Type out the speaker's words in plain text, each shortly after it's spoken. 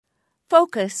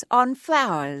Focus on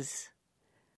flowers.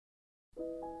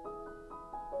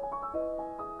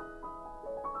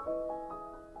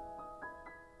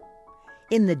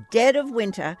 In the dead of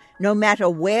winter, no matter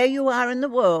where you are in the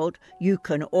world, you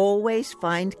can always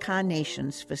find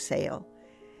carnations for sale.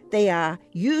 They are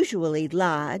usually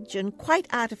large and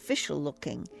quite artificial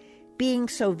looking, being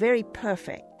so very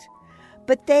perfect,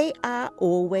 but they are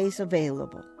always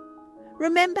available.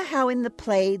 Remember how in the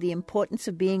play The Importance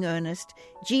of Being Earnest,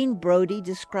 Jean Brodie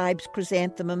describes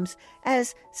chrysanthemums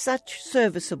as such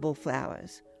serviceable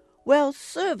flowers? Well,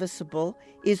 serviceable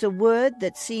is a word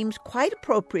that seems quite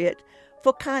appropriate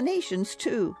for carnations,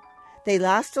 too. They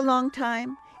last a long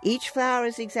time, each flower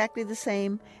is exactly the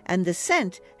same, and the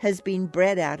scent has been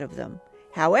bred out of them.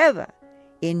 However,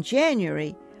 in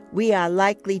January, we are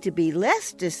likely to be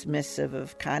less dismissive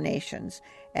of carnations,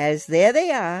 as there they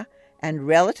are, and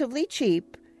relatively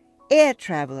cheap, air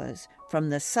travelers from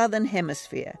the southern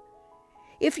hemisphere.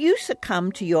 If you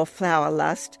succumb to your flower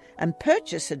lust and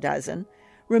purchase a dozen,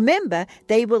 remember,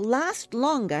 they will last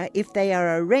longer if they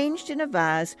are arranged in a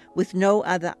vase with no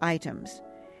other items.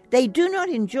 They do not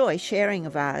enjoy sharing a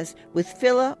vase with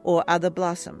filler or other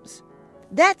blossoms.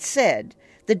 That said,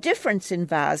 the difference in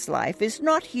vase life is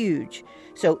not huge,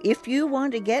 so if you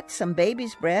want to get some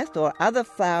baby's breath or other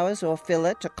flowers or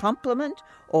filler to complement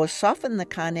or soften the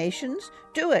carnations,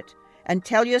 do it, and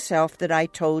tell yourself that I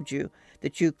told you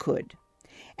that you could.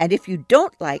 And if you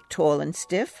don't like tall and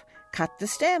stiff, cut the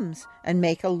stems and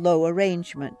make a low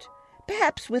arrangement,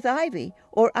 perhaps with ivy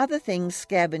or other things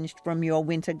scavenged from your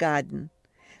winter garden.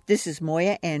 This is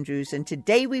Moya Andrews, and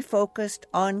today we focused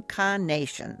on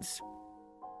carnations.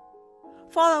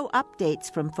 Follow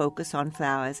updates from Focus on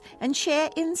Flowers and share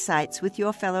insights with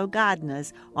your fellow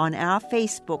gardeners on our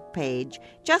Facebook page.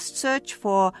 Just search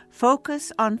for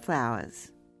Focus on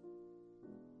Flowers.